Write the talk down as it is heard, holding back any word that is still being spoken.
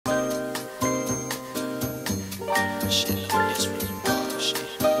shit, no, this was bullshit.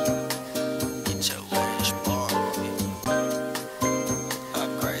 Get your ass barred.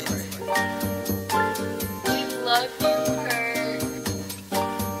 I'm crazy. We love you, Kurt.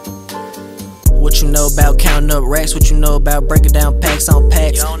 What you know about counting up racks? What you know about breaking down packs on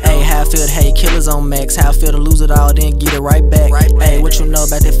packs? Hey, how I feel to hate killers on max? How I feel to lose it all, then get it right back? Hey, what you know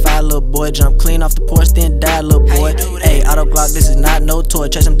about that fire, little boy? Jump clean off the porch, then die, little boy. Hey, auto Glock, this is not no toy.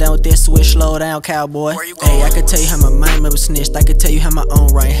 Chase him down with that switch, slow down, cowboy. Hey, I can tell you how my mind member snitched. I can tell you how my own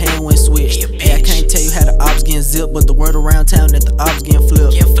right hand went switched. Hey, I can't tell you how the ops getting zipped, but the word around town that the ops getting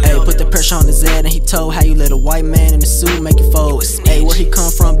flipped. Hey, put the pressure on his head and he told how you let a white man in the suit make you fold. Hey, where he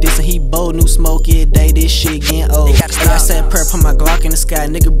come from, this and he bold, new smoke every day, this shit getting old. Hey, I said prayer, put my Glock in the sky,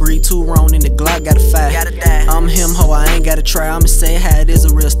 nigga breathe too wrong in the Glock, gotta fight. I'm him, ho, I ain't gotta try, I'ma say how it is,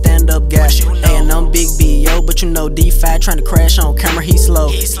 a real stand-up guy. Hey, and I'm big BEO, but you know D5 trying to crash on camera, he slow.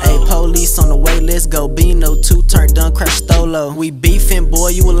 Hey, police on the way, let's go. BEO 2 turned done, crash stolo. We beefing, boy,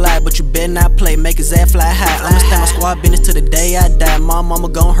 you a lie, but you better not play, make his ass fly high. I'ma stand my squad business till the day I die. My mama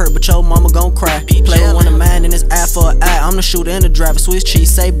gon' hurt, but your mama gon' cry. Play with one of mine in his eye for an eye. I'm the shooter and the driver, switch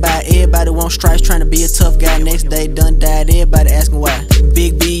cheese, say bye. Everybody want stripes, trying to be a tough guy. Next day done died, everybody asking why.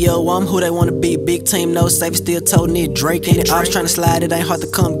 Big BEO, I'm who they wanna be. Big team, no safe, still toting it. Drake in it, I was trying to slide, it ain't hard to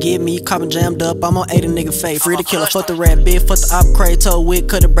come get me. Coppin' jammed up, I'm on 8 a nigga fade. Free to kill her, fuck the rat bitch, fuck the op crate. Toe wig,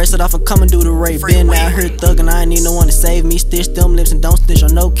 cut the bracelet off and come and do the rape. Been out here thuggin', I ain't need no one to save me. Stitch them lips and don't snitch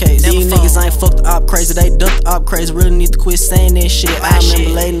on no case. These niggas ain't fuck the op crazy, they duck the op crazy. Really need to quit saying that shit. I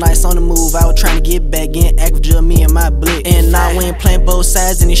remember late nights on the move, I was trying to get back in active, just me and my blick. And now we ain't playing both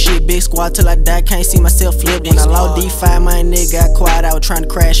sides in this shit. Big squad till I die, can't see myself flip. When I lost D5, my nigga got quiet, I was trying to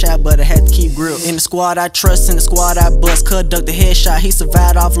crash out, but I had to keep grip. In the squad I trust, in the squad I bust. Cut duck the headshot, he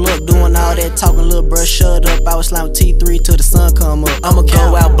survived off look. Doing all that talking, little bruh, shut up. I was slamming T3 till the sun come up. I'ma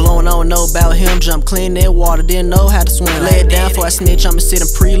go out blowing, I don't know about him. Jump clean that water, didn't know how to swim. Lay it down before I snitch, I'ma sit in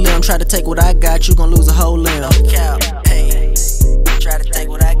prelim. Try to take what I got, you gon' lose a whole limb. Hey, try to take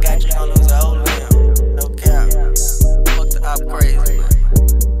what I got, you gon' lose